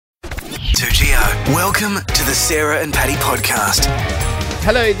2GO. Welcome to the Sarah and Paddy podcast.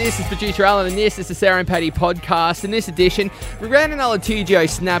 Hello, this is producer Alan and this is the Sarah and Paddy podcast. In this edition, we ran another 2GO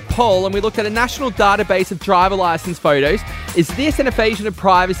Snap poll and we looked at a national database of driver licence photos. Is this an invasion of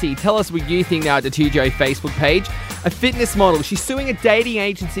privacy? Tell us what you think now at the 2GO Facebook page. A fitness model, she's suing a dating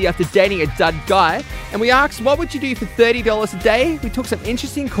agency after dating a dud guy. And we asked, what would you do for $30 a day? We took some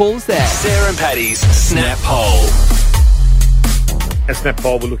interesting calls there. Sarah and Paddy's Snap poll. A Snap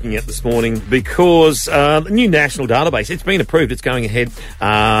poll we're looking at this morning because the new national database, it's been approved, it's going ahead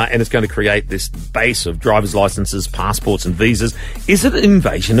and it's going to create this base of driver's licences, passports and visas. Is it an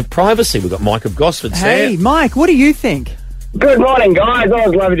invasion of privacy? We've got Mike of Gosford. Hey, Mike, what do you think? Good morning, guys.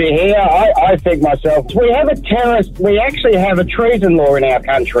 Always lovely to hear. I think myself, we actually have a treason law in our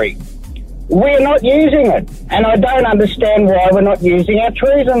country. We're not using it, and I don't understand why we're not using our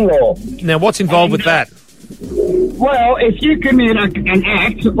treason law. Now, what's involved with that? Well, if you commit an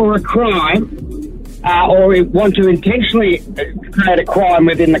act or a crime, or want to intentionally create a crime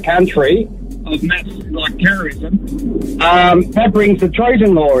within the country of mass like terrorism, that brings the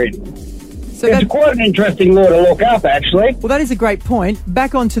treason law in. So it's quite an interesting law to look up, actually. Well, that is a great point.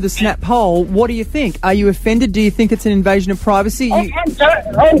 Back onto the Snap poll, what do you think? Are you offended? Do you think it's an invasion of privacy? I'm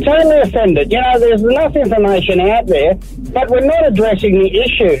totally offended. You know, there's enough information out there, but we're not addressing the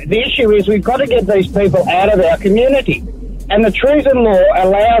issue. The issue is we've got to get these people out of our community, and the treason law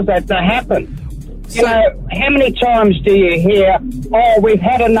allows that to happen. You know, how many times do you hear, oh, we've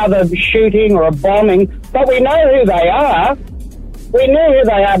had another shooting or a bombing, but we know who they are. We knew who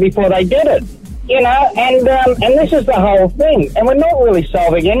they are before they did it, you know, and this is the whole thing. And we're not really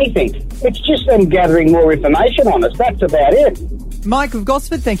solving anything. It's just them gathering more information on us. That's about it. Mike of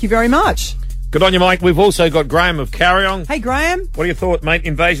Gosford, thank you very much. Good on you, Mike. We've also got Graham of Carryong. Hey, Graham. What are your thoughts, mate?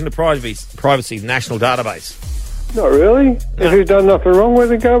 Invasion of privacy, national database. Not really. No. If you've done nothing wrong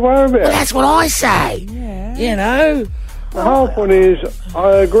with it, go worry about it. Well, that's what I say. Yeah. You know. The whole point is,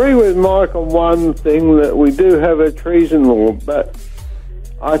 I agree with Mike on one thing, that we do have a treason law, but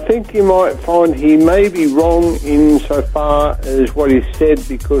I think you might find he may be wrong insofar as what he said,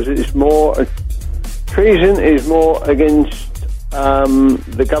 because it's more, treason is more against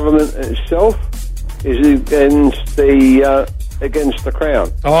the government itself, is against the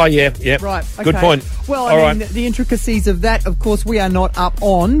Crown. Oh, yeah. Right, okay. Good point. Well, I mean, the intricacies of that, of course, we are not up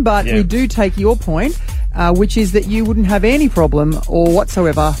on, but we do take your point, which is that you wouldn't have any problem or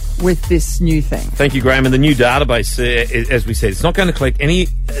whatsoever with this new thing. Thank you, Graham. And the new database, as we said, it's not going to collect any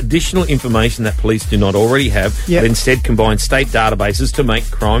additional information that police do not already have, but instead combine state databases to make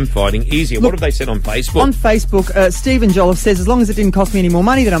crime fighting easier. Look, what have they said on Facebook? On Facebook, Stephen Jolliffe says, as long as it didn't cost me any more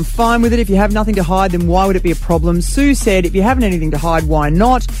money, then I'm fine with it. If you have nothing to hide, then why would it be a problem? Sue said, if you haven't anything to hide, why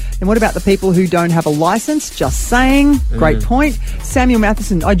not? And what about the people who don't have a licence? Just saying. Great point. Samuel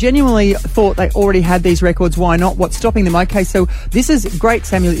Matheson, I genuinely thought they already had these records. Why not? What's stopping them? Okay, so this is great,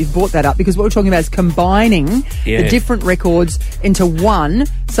 Samuel, that you've brought that up, because what we're talking about is combining the different records into one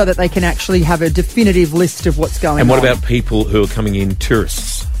so that they can actually have a definitive list of what's going on. And what about people who are coming in,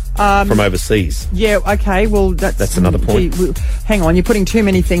 tourists from overseas? Yeah, okay, well, that's another point. Hang on, you're putting too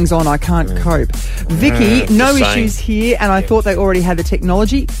many things on. I can't cope. Vicky, no issues here, and I thought they already had the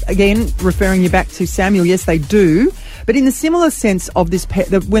technology. Again, referring you back to Samuel, yes, they do. But in the similar sense of this,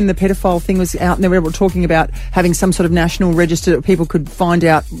 when the pedophile thing was out and they were talking about having some sort of national register that people could find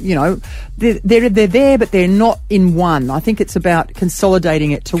out, you know, they're there, but they're not in one. I think it's about consolidating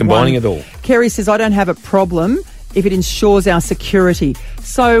it to combining one. Combining it all. Kerry says, I don't have a problem if it ensures our security.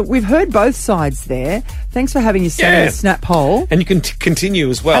 So we've heard both sides there. Thanks for having your Snap poll. And you can continue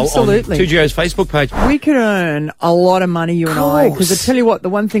as well on 2GO's Facebook page. We could earn a lot of money, you and I, because I tell you what, the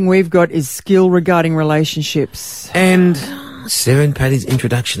one thing we've got is skill regarding relationships. And Sarah and Paddy's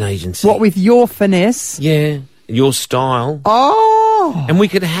introduction agency. What with your finesse? Yeah, your style. Oh! And we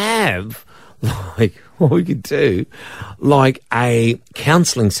could have, like, what we could do, like a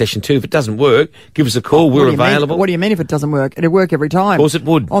counselling session too. If it doesn't work, give us a call. We're available. What do you mean if it doesn't work? It'd work every time. Of course it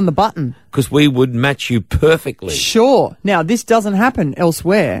would. On the button. Because we would match you perfectly. Sure. Now, this doesn't happen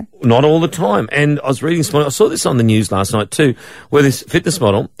elsewhere. Not all the time. And I was reading this morning, I saw this on the news last night too, where this fitness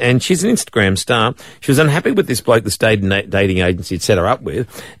model, and she's an Instagram star, she was unhappy with this bloke this dating agency had set her up with,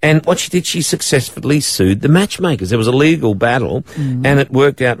 and what she did, she successfully sued the matchmakers. There was a legal battle, and it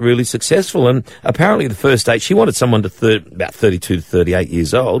worked out really successful. And apparently the first date, she wanted someone about 32 to 38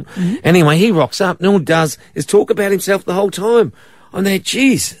 years old. Anyway, he rocks up, and all he does is talk about himself the whole time. I'm there,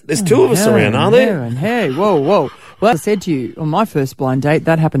 geez, there's two of us around, aren't there? Hey, whoa. Well, I said to you, on my first blind date,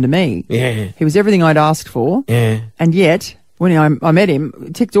 that happened to me. Yeah. He was everything I'd asked for. Yeah. And yet, when I met him,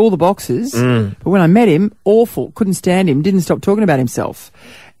 he ticked all the boxes. But when I met him, awful, couldn't stand him, didn't stop talking about himself.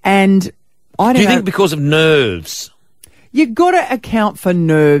 And I don't Do you know. think because of nerves? You've got to account for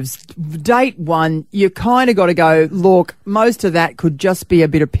nerves. Date one, you kind of got to go, look, most of that could just be a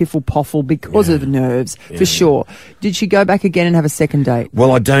bit of piffle-poffle because of the nerves, for sure. Did she go back again and have a second date?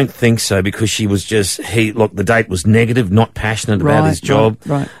 Well, I don't think so, because she was just, the date was negative, not passionate about his job,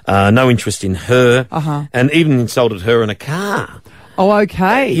 right. No interest in her, Uh-huh. and even insulted her in a car. Oh,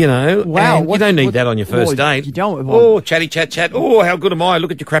 okay. You know, Wow. and you don't need that on your first date. You don't. Oh, chatty, chat. Oh, how good am I?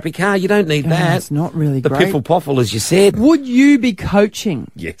 Look at your crappy car. You don't need that. It's not really the great. piffle-poffle, as you said. Would you be coaching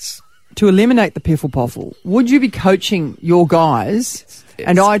Yes. to eliminate the piffle-poffle? Would you be coaching your guys, Yes.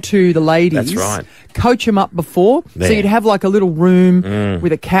 and I too, the ladies, That's right. coach them up before? So There. you'd have like a little room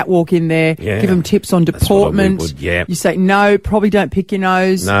with a catwalk in there, Yeah. give them tips on That's what we deportment. would, yeah. You say, no, probably don't pick your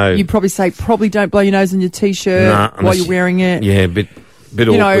nose. No. You probably say, probably don't blow your nose on your T-shirt Nah, while unless you're you- wearing it. Yeah, bit You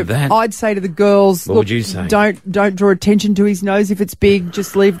know, awkward that. I'd say to the girls, What look, would you say? Don't draw attention to his nose if it's big.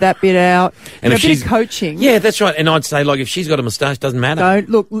 Just leave that bit out. And a if bit she's of coaching. Yeah, that's right. And I'd say, if she's got a moustache, doesn't matter. Don't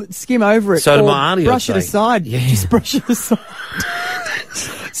look, skim over it. So to or my auntie, brush I'd it say. aside. Yeah. Just brush it aside.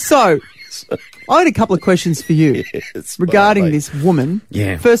 So, I had a couple of questions for you Yes, regarding mate. this woman.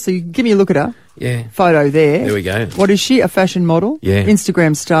 Yeah. Firstly, give me a look at her. Yeah. Photo there. There we go. What is she? A fashion model? Yeah.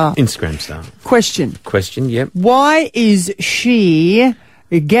 Instagram star. Instagram star. Question. Question, yep. Why is she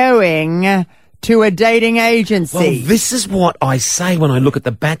going to a dating agency? Well, this is what I say when I look at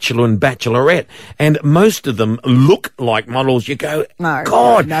The Bachelor and Bachelorette, and most of them look like models. You go, No,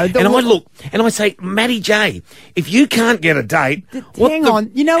 God. no, and I look, and I say, Matty J, if you can't get a date, what Hang the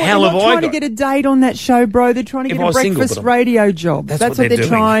on. You know what? hell They're have not I trying to got? get a date on that show, bro. They're trying to If get I a was single, breakfast but I'm- radio job. That's That's what what they're they're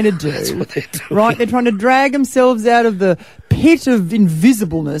trying to doing. do. That's what they're doing. Right? They're trying to drag themselves out of the pit of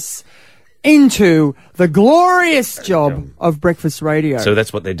invisibleness into the glorious job of breakfast radio. So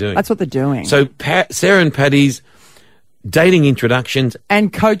that's what they're doing. That's what they're doing. So Sarah and Paddy's dating introductions.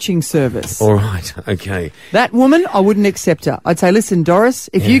 And coaching service. All right, okay. That woman, I wouldn't accept her. I'd say, listen,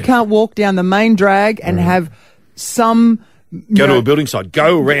 Doris, if you can't walk down the main drag and have some... Go to a building site.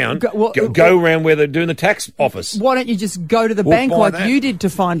 Go around. Go- Go around where they're doing the tax office. Why don't you just go to the Walk bank by like that. you did to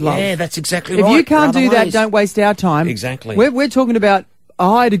find love? Yeah, that's exactly If right. you can't Other do that, ways. don't waste our time. Exactly. We're talking about a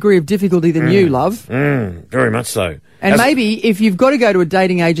higher degree of difficulty than you, love. Very much so. And As- maybe if you've got to go to a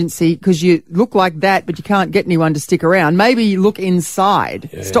dating agency because you look like that but you can't get anyone to stick around, maybe you look inside.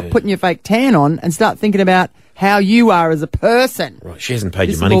 Stop putting your fake tan on and start thinking about how you are as a person. Right, she hasn't paid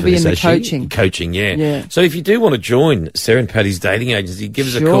This you money will for be this, in the has she? coaching. Coaching, yeah. Yeah. So if you do want to join Sarah and Paddy's dating agency, give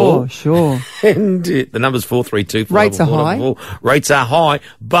us a call. Sure. And the number's 432. Rates are high. Rates are high,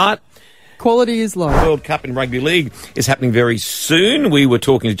 but Quality is low. World Cup in Rugby League is happening very soon. We were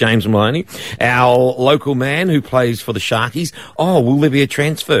talking to James Maloney, our local man who plays for the Sharkies. Oh, will there be a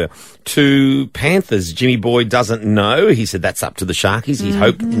transfer to Panthers? Jimmy Boyd doesn't know. He said that's up to the Sharkies. He'd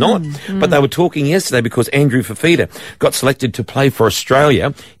hoped not. But they were talking yesterday because Andrew Fafita got selected to play for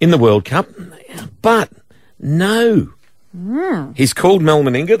Australia in the World Cup. But no. He's called Mel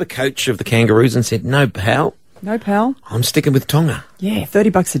Meninga, the coach of the Kangaroos, and said, no, pal, No, pal. I'm sticking with Tonga. Yeah,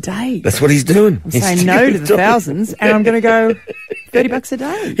 $30 a day. That's what he's doing. I'm saying no to the thousands, and I'm going to go $30 a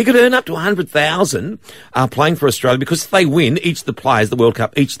day. He could earn up to 100,000 playing for Australia because if they win, each of the players, the World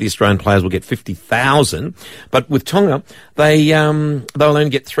Cup, each of the Australian players will get 50,000. But with Tonga, they'll only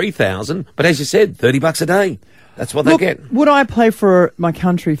get 3,000. But as you said, $30 a day. That's what Look, they get. would I play for my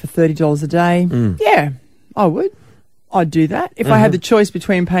country for $30 a day? Yeah, I would. I'd do that. If I had the choice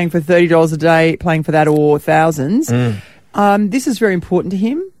between paying for $30 a day, playing for that, or thousands, this is very important to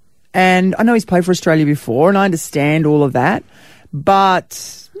him. And I know he's played for Australia before, and I understand all of that.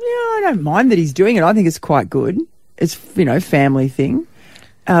 But, yeah, I don't mind that he's doing it. I think it's quite good. It's, family thing.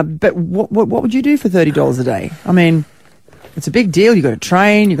 But what would you do for $30 a day? I mean, it's a big deal. You've got to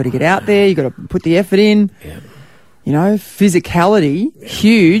train. You've got to get out there. You've got to put the effort in. Yeah. Physicality,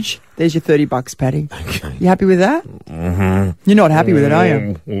 huge. There's your $30, Paddy. Okay. You happy with that? You're not happy with it, are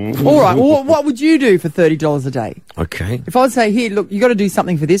you? All right. Well, what would you do for $30 a day? Okay. If I'd say, here, look, you got to do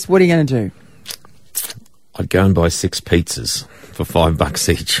something for this, what are you going to do? I'd go and buy 6 pizzas for $5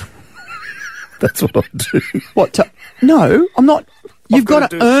 each. That's what I'd do. What? No, I'm not. You've got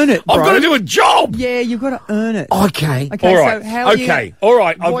to earn it, bro. I've got to do a job. Yeah, you've got to earn it. Okay. Okay, All right. so how are you- okay. All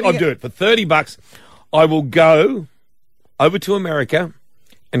right. what are I'll you- do it for $30. I will go over to America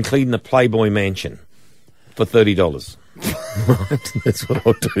and clean the Playboy Mansion for $30. Right? That's what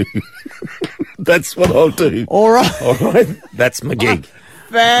I'll do. That's what I'll do. All right. All right. That's my gig.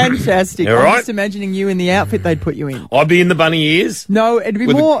 Fantastic. All I'm right. just imagining you in the outfit they'd put you in. I'd be in the bunny ears. No, it'd be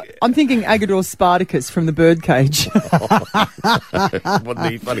With more. I'm thinking Agador Spartacus from the Birdcage. Wouldn't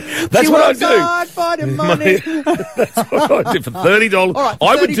be funny. That's what I'd do. Hard for the money. That's what I'd do for $30. All right, for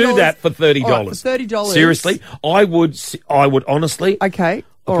I would do $30. that for $30. All right, for $30. Seriously, I would honestly. Okay.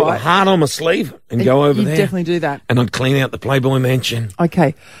 All Put my right. heart on my sleeve and go over You'd there. definitely do that. And I'd clean out the Playboy Mansion.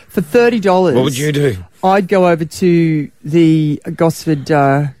 Okay. For $30. What would you do? I'd go over to the Gosford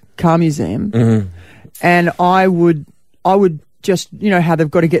Car Museum, Mm-hmm. and I would just, you know how they've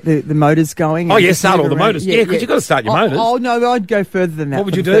got to get the motors going. Oh, and yeah, just start move all the around. motors. Yeah, 'cause you've got to start your motors. Oh, no, I'd go further than that. What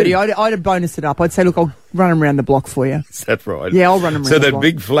would for you the do? 30. I'd bonus it up. I'd say, look, I'll run them around the block for you. Is that right? Yeah, I'll run them So around the that block.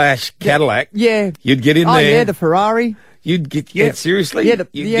 big flash Cadillac. Yeah. You'd get in Oh, there. yeah, the Ferrari. You'd get seriously. Yeah,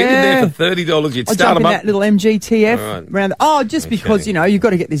 You'd get in there for $30. You'd I'd start jump in them up. that little MGTF All right. round. Just because, you know, you've got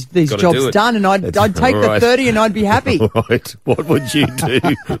to get these Gotta do jobs it. done, and I'd take the right. 30 and I'd be happy. Right. What would you do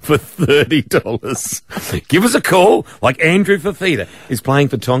for $30? Give us a call, like Andrew Fafita is playing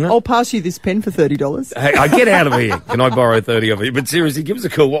for Tonga. I'll pass you this pen for $30. Hey, I get out of here. Can I borrow 30 of you? But seriously, give us a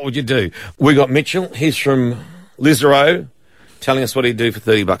call. What would you do? We got Mitchell. He's from Lisarow, telling us what he'd do for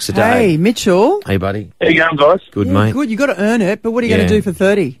 $30 a day. Hey, Mitchell. Hey, buddy. How you going, guys? Good, Yeah, mate. good. You got to earn it, but what are you going Yeah. to do for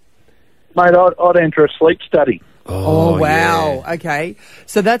 30? Mate, I'd enter a sleep study. Oh, wow. yeah. Okay.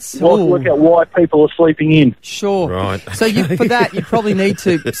 So that's Work out why people are sleeping in. sure. Right. So for that, you probably need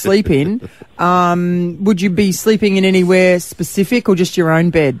to sleep in. Would you be sleeping in anywhere specific or just your own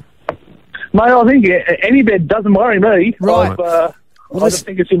bed? Mate, I think any bed doesn't worry me. Right. I just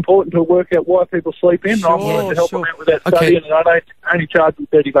think it's important to work out why people sleep in. Sure, I'm willing to help sure. them out with that Okay. study, and I only charge them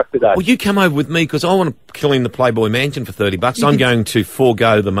 $30 a day. Well, you come over with me because I want to kill in the Playboy Mansion for $30. I'm going to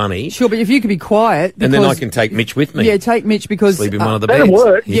forego the money, Sure, but if you could be quiet. and then I because- can take Mitch with me. Yeah, take Mitch because. Sleep in one of the That'll beds.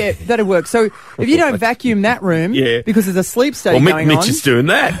 work. Yeah, that'll work. So if you don't vacuum that room Yeah. because there's a sleep study Well, going Mitch on. is doing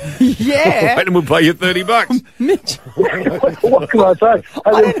that. Yeah. Right, and we'll pay you $30. Mitch. What can I say?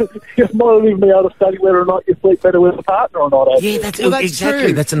 You might even be able to study whether or not you sleep better with a partner or not. Yeah, that's, Well, that's exactly.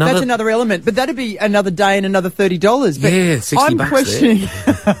 true. That's another. element, but that'd be another day and another $30. But Yeah, $60 I'm there. questioning.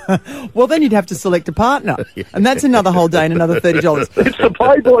 Well, then you'd have to select a partner, and that's another whole day and another $30. It's the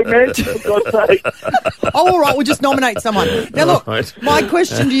Playboy Mansion, for God's sake. Oh, all right, we'll just nominate someone. Now, look, Right. my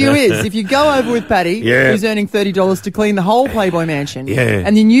question to you is, if you go over with Paddy, Yeah. who's earning $30 to clean the whole Playboy Mansion, Yeah.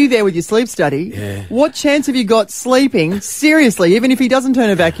 and then you there with your sleep study, Yeah. what chance have you got sleeping, seriously, even if he doesn't turn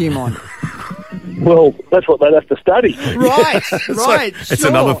a vacuum on? Well, that's what they'd have to study. Right, right. It's sure.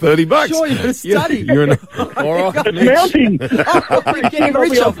 another $30. Sure, you've got to study. You're an, all right, Mitch. Mounting. You're getting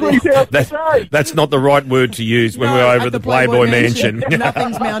rich off this. That's not the right word to use when No, we're at over at the Playboy Mansion.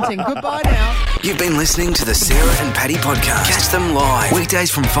 Nothing's mounting. Goodbye now. You've been listening to the Sarah and Paddy podcast. Catch them live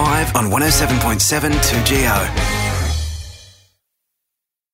weekdays from 5 on 107.7 2GO.